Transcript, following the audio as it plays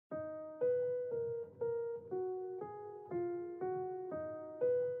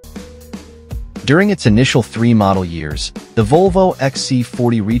During its initial 3 model years, the Volvo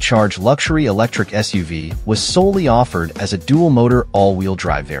XC40 Recharge luxury electric SUV was solely offered as a dual-motor all-wheel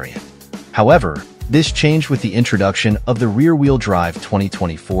drive variant. However, this changed with the introduction of the rear-wheel drive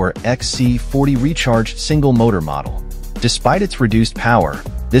 2024 XC40 Recharge single-motor model. Despite its reduced power,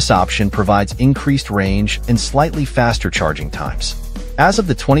 this option provides increased range and slightly faster charging times. As of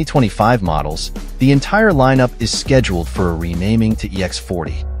the 2025 models, the entire lineup is scheduled for a renaming to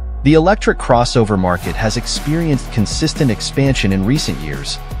EX40. The electric crossover market has experienced consistent expansion in recent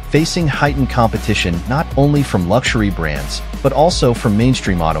years, facing heightened competition not only from luxury brands, but also from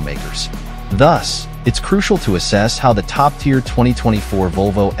mainstream automakers. Thus, it's crucial to assess how the top-tier 2024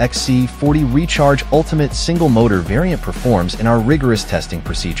 Volvo XC40 Recharge Ultimate single-motor variant performs in our rigorous testing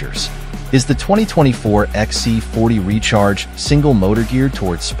procedures. Is the 2024 XC40 Recharge single-motor geared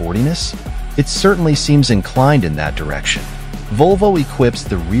towards sportiness? It certainly seems inclined in that direction. Volvo equips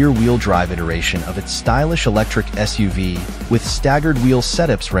the rear-wheel drive iteration of its stylish electric SUV with staggered wheel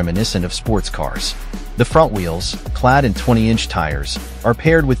setups reminiscent of sports cars. The front wheels, clad in 20-inch tires, are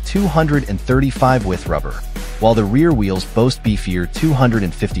paired with 235 width rubber, while the rear wheels boast beefier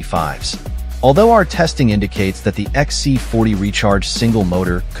 255s. Although our testing indicates that the XC40 Recharge single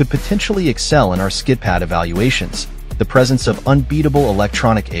motor could potentially excel in our skid pad evaluations, the presence of unbeatable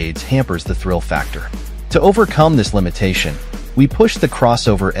electronic aids hampers the thrill factor. To overcome this limitation, we pushed the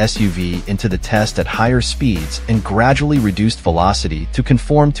crossover SUV into the test at higher speeds and gradually reduced velocity to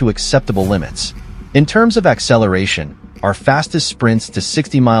conform to acceptable limits. In terms of acceleration, our fastest sprints to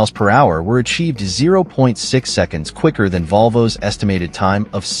 60 miles per hour were achieved 0.6 seconds quicker than Volvo's estimated time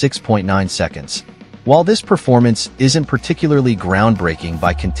of 6.9 seconds. While this performance isn't particularly groundbreaking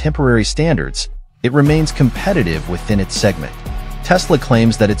by contemporary standards, it remains competitive within its segment. Tesla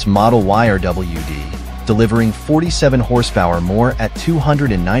claims that its Model Y RWD, delivering 47 horsepower more at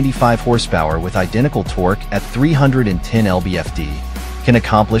 295 horsepower with identical torque at 310 lb-ft, can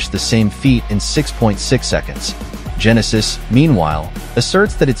accomplish the same feat in 6.6 seconds. Genesis, meanwhile,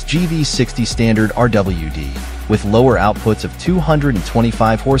 asserts that its GV60 standard RWD, with lower outputs of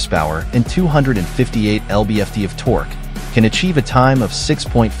 225 horsepower and 258 lb-ft of torque, can achieve a time of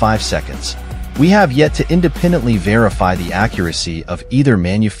 6.5 seconds. We have yet to independently verify the accuracy of either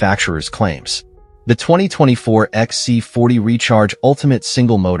manufacturer's claims. The 2024 XC40 Recharge Ultimate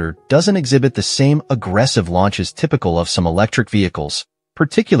single motor doesn't exhibit the same aggressive launches typical of some electric vehicles,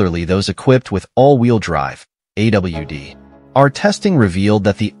 particularly those equipped with all-wheel drive, AWD. Our testing revealed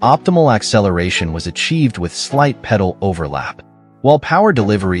that the optimal acceleration was achieved with slight pedal overlap. While power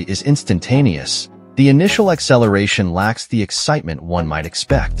delivery is instantaneous, the initial acceleration lacks the excitement one might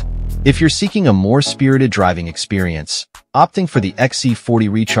expect. If you're seeking a more spirited driving experience, opting for the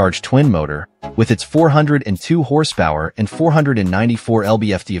XC40 Recharge twin motor, with its 402 horsepower and 494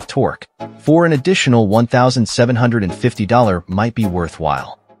 lb-ft of torque, for an additional $1,750 might be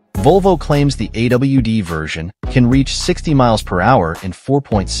worthwhile. Volvo claims the AWD version can reach 60 miles per hour in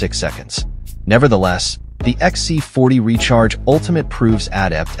 4.6 seconds. Nevertheless, the XC40 Recharge Ultimate proves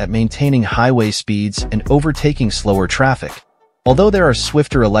adept at maintaining highway speeds and overtaking slower traffic, although there are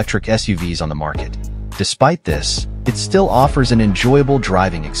swifter electric SUVs on the market. Despite this, it still offers an enjoyable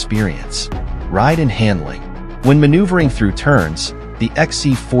driving experience. Ride and handling. When maneuvering through turns, the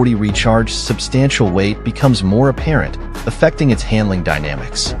XC40 Recharge's substantial weight becomes more apparent, affecting its handling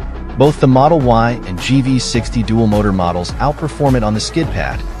dynamics. Both the Model Y and GV60 dual-motor models outperform it on the skid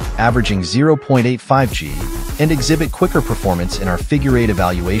pad, averaging 0.85 G, and exhibit quicker performance in our figure 8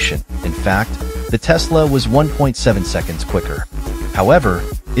 evaluation. In fact, the Tesla was 1.7 seconds quicker. However,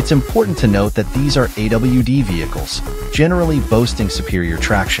 it's important to note that these are AWD vehicles, generally boasting superior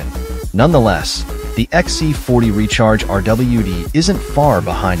traction. Nonetheless, the XC40 Recharge RWD isn't far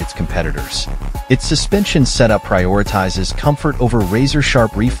behind its competitors. Its suspension setup prioritizes comfort over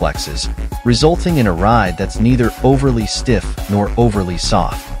razor-sharp reflexes, resulting in a ride that's neither overly stiff nor overly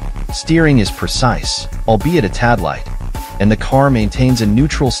soft. Steering is precise, albeit a tad light, and the car maintains a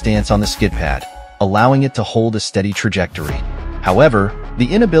neutral stance on the skid pad, allowing it to hold a steady trajectory. However,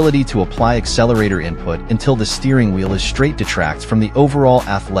 the inability to apply accelerator input until the steering wheel is straight detracts from the overall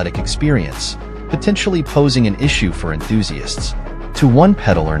athletic experience, potentially posing an issue for enthusiasts. To one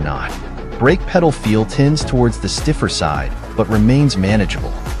pedal or not, brake pedal feel tends towards the stiffer side, but remains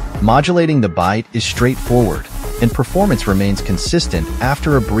manageable. Modulating the bite is straightforward, and performance remains consistent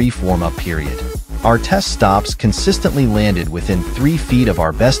after a brief warm-up period. Our test stops consistently landed within 3 feet of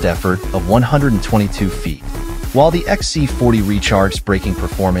our best effort of 122 feet. While the XC40 Recharge's braking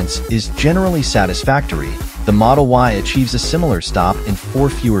performance is generally satisfactory, the Model Y achieves a similar stop in 4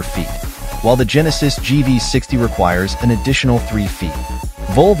 fewer feet, while the Genesis GV60 requires an additional 3 feet.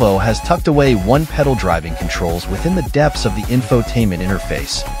 Volvo has tucked away one-pedal driving controls within the depths of the infotainment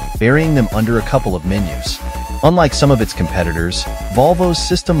interface, burying them under a couple of menus. Unlike some of its competitors, Volvo's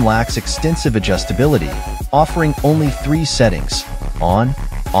system lacks extensive adjustability, offering only 3 settings: on,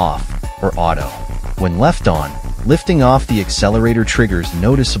 off, or auto. When left on, lifting off the accelerator triggers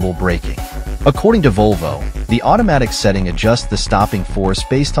noticeable braking. According to Volvo, the automatic setting adjusts the stopping force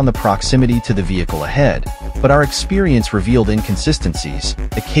based on the proximity to the vehicle ahead, but our experience revealed inconsistencies,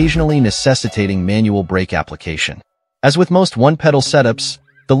 occasionally necessitating manual brake application. As with most one-pedal setups,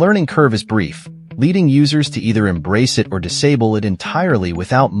 the learning curve is brief, leading users to either embrace it or disable it entirely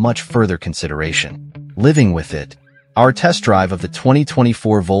without much further consideration. Living with it. Our test drive of the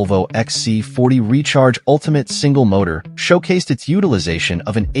 2024 Volvo XC40 Recharge Ultimate Single Motor showcased its utilization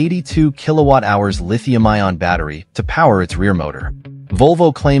of an 82 kWh lithium-ion battery to power its rear motor.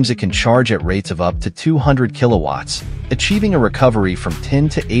 Volvo claims it can charge at rates of up to 200 kilowatts, achieving a recovery from 10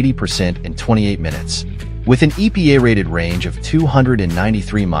 to 80% in 28 minutes. With an EPA-rated range of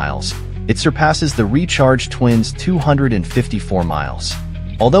 293 miles, it surpasses the Recharge Twin's 254 miles.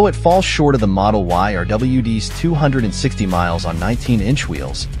 Although it falls short of the Model Y RWD's 260 miles on 19-inch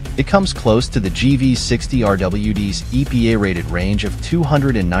wheels, it comes close to the GV60 RWD's EPA-rated range of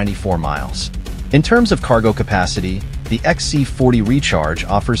 294 miles. In terms of cargo capacity, the XC40 Recharge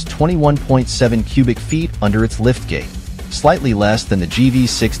offers 21.7 cubic feet under its liftgate, slightly less than the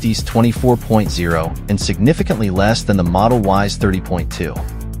GV60's 24.0 and significantly less than the Model Y's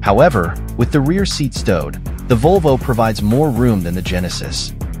 30.2. However, with the rear seat stowed, the Volvo provides more room than the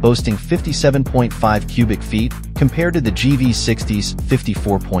Genesis, boasting 57.5 cubic feet compared to the GV60's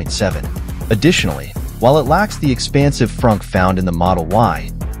 54.7. Additionally, while it lacks the expansive frunk found in the Model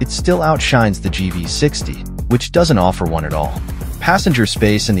Y, it still outshines the GV60, which doesn't offer one at all. Passenger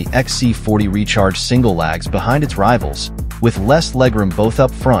space in the XC40 Recharge single lags behind its rivals, with less legroom both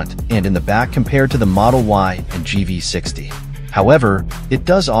up front and in the back compared to the Model Y and GV60. However, it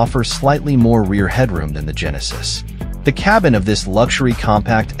does offer slightly more rear headroom than the Genesis. The cabin of this luxury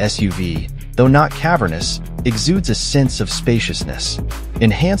compact SUV, though not cavernous, exudes a sense of spaciousness.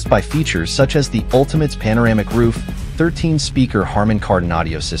 Enhanced by features such as the Ultimate's panoramic roof, 13-speaker Harman Kardon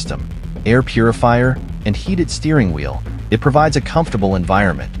audio system, air purifier, and heated steering wheel, it provides a comfortable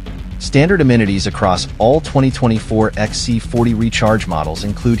environment. Standard amenities across all 2024 XC40 Recharge models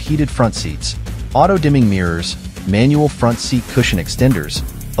include heated front seats, auto-dimming mirrors, manual front seat cushion extenders,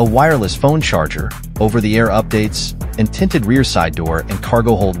 a wireless phone charger, over-the-air updates, and tinted rear side door and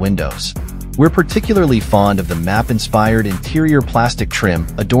cargo hold windows. We're particularly fond of the map-inspired interior plastic trim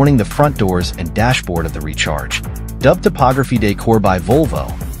adorning the front doors and dashboard of the Recharge. Dubbed Topography Decor by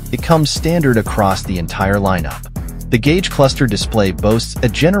Volvo, it comes standard across the entire lineup. The gauge cluster display boasts a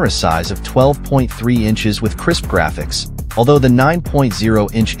generous size of 12.3 inches with crisp graphics, although the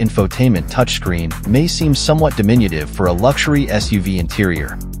 9.0-inch infotainment touchscreen may seem somewhat diminutive for a luxury SUV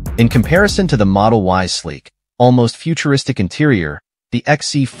interior. In comparison to the Model Y's sleek, almost futuristic interior, the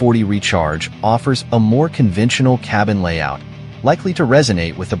XC40 Recharge offers a more conventional cabin layout, likely to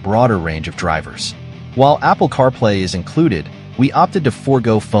resonate with a broader range of drivers. While Apple CarPlay is included, we opted to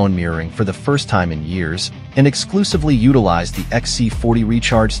forego phone mirroring for the first time in years and exclusively utilized the XC40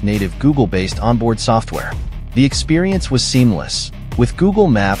 Recharge's native Google-based onboard software. The experience was seamless, with Google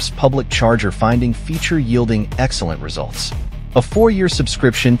Maps public charger finding feature yielding excellent results. A 4-year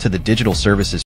subscription to the digital services